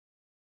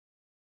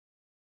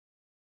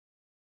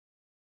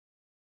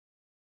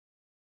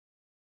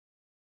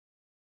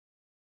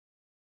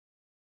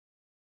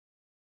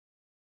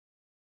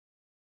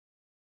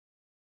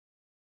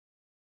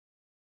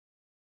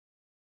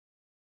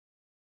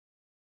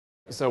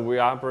So we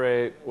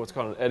operate what's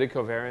called an eddy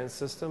covariance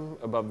system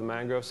above the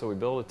mangrove. So we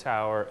build a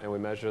tower and we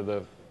measure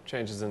the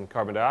changes in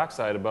carbon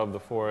dioxide above the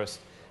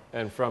forest.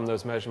 And from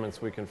those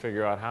measurements, we can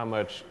figure out how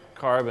much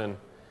carbon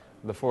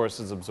the forest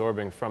is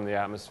absorbing from the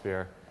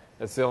atmosphere.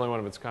 It's the only one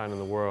of its kind in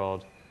the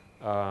world.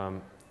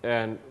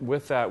 And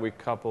with that, we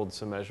coupled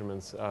some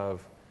measurements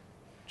of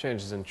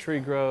changes in tree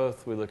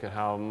growth. We look at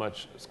how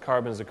much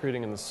carbon is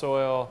accreting in the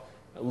soil,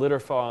 litter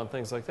fall, and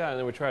things like that. And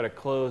then we try to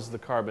close the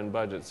carbon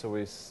budget. So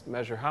we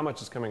measure how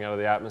much is coming out of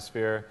the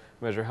atmosphere,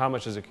 measure how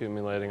much is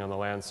accumulating on the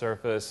land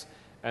surface,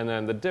 and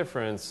then the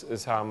difference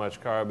is how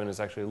much carbon is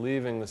actually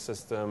leaving the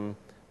system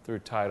through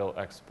tidal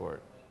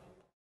export.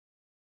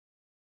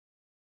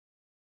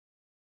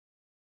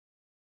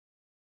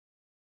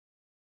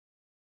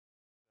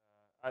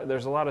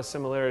 There's a lot of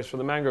similarities for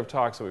the mangrove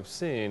talks that we've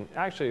seen,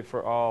 actually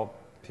for all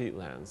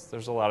peatlands.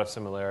 There's a lot of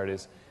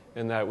similarities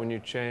in that when you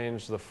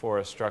change the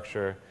forest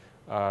structure,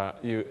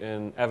 you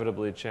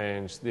inevitably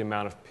change the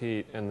amount of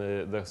peat and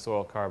the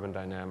soil carbon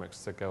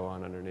dynamics that go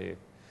on underneath.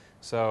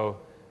 So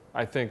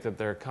I think that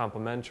they're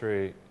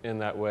complementary in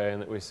that way,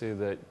 and that we see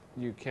that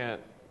you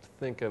can't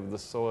think of the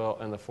soil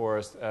and the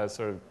forest as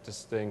sort of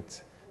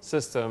distinct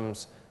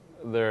systems.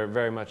 They're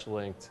very much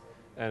linked.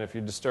 And if you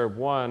disturb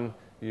one,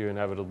 you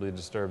inevitably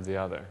disturb the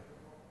other.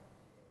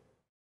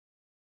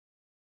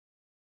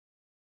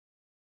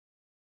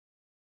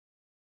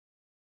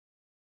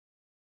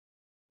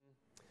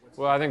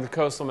 Well, I think the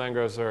coastal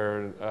mangroves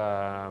are,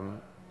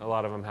 a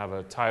lot of them have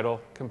a tidal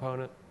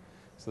component.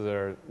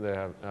 So they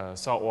have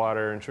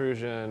saltwater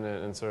intrusion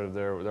and sort of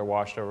they're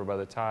washed over by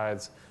the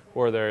tides,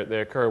 or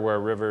they occur where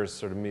rivers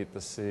sort of meet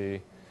the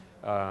sea.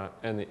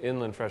 And the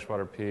inland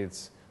freshwater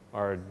peats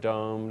are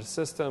domed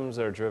systems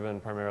that are driven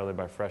primarily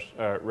by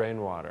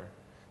rainwater.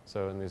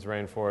 So in these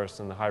rainforests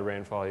and the high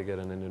rainfall you get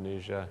in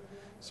Indonesia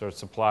sort of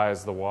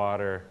supplies the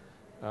water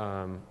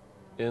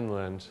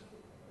inland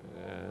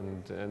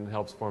and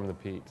helps form the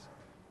peat.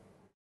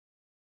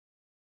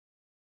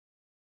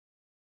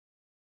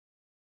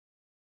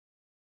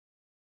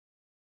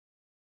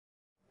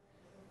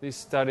 These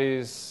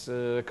studies,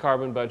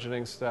 carbon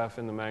budgeting stuff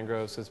in the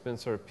mangroves, it's been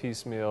sort of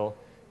piecemeal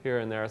here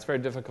and there. It's very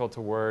difficult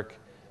to work.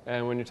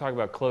 And when you talk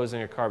about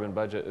closing a carbon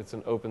budget, it's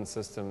an open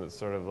system that's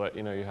sort of like,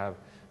 you have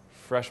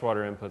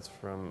freshwater inputs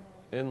from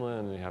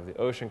inland, and you have the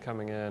ocean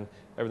coming in,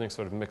 everything's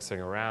sort of mixing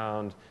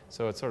around.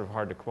 So it's sort of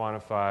hard to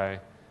quantify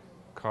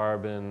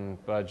carbon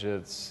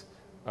budgets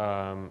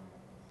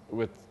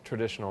with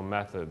traditional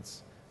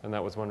methods. And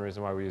that was one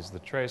reason why we used the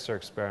tracer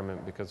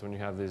experiment, because when you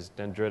have these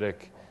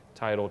dendritic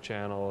tidal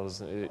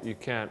channels, you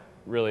can't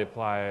really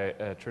apply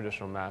a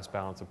traditional mass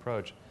balance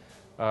approach.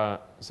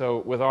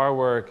 So with our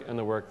work and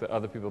the work that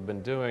other people have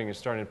been doing, you're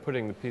starting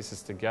putting the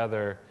pieces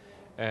together,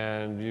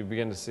 and you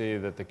begin to see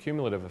that the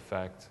cumulative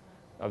effect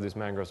of these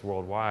mangroves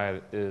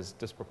worldwide is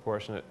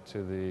disproportionate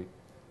to the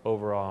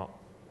overall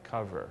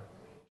cover.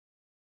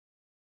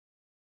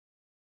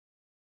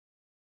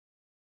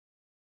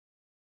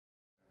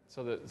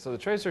 So the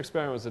tracer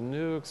experiment was a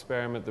new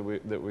experiment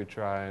that we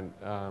tried,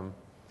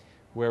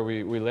 where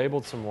we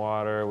labeled some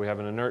water. We have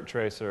an inert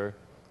tracer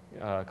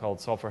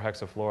called sulfur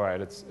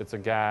hexafluoride. It's a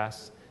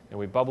gas, and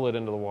we bubble it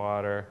into the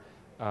water,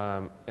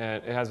 and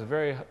it has a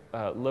very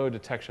low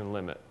detection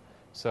limit.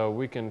 So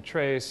we can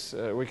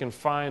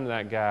find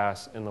that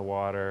gas in the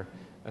water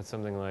at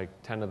something like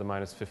 10 to the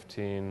minus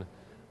 15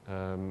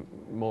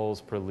 moles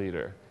per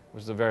liter,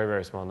 which is a very,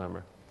 very small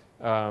number.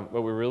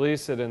 But we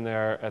release it in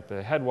there at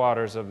the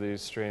headwaters of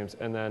these streams,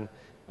 and then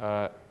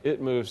it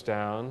moves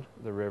down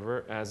the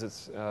river. As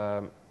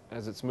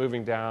it's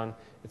moving down,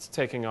 it's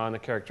taking on the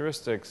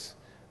characteristics.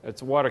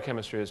 Its water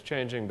chemistry is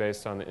changing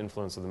based on the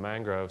influence of the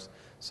mangroves.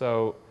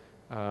 So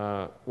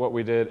what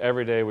we did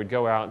every day, we'd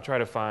go out and try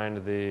to find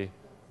the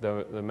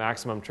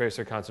maximum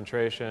tracer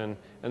concentration,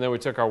 and then we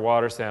took our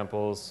water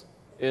samples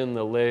in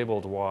the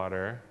labeled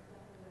water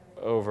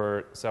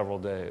over several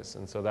days.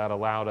 And so that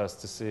allowed us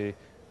to see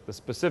the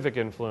specific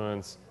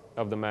influence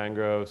of the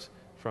mangroves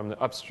from the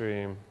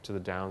upstream to the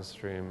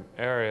downstream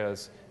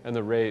areas and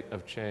the rate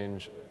of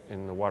change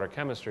in the water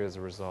chemistry as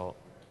a result.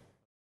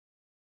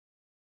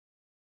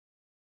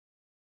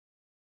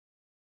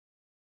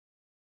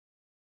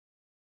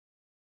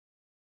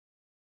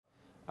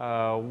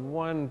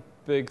 One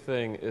big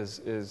thing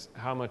is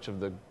how much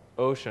of the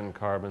ocean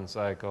carbon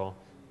cycle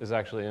is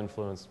actually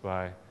influenced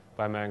by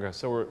mangroves.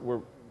 So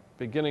we're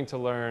beginning to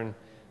learn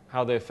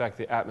how they affect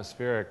the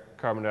atmospheric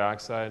carbon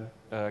dioxide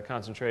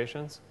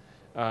concentrations.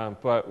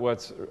 But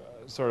what's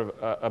sort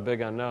of a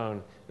big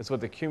unknown is what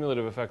the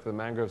cumulative effect of the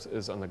mangroves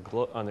is on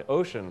the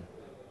ocean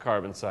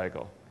carbon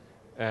cycle.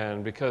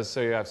 And because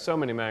you have so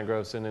many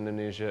mangroves in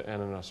Indonesia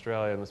and in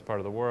Australia, in this part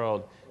of the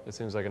world, it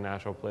seems like a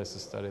natural place to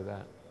study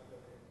that.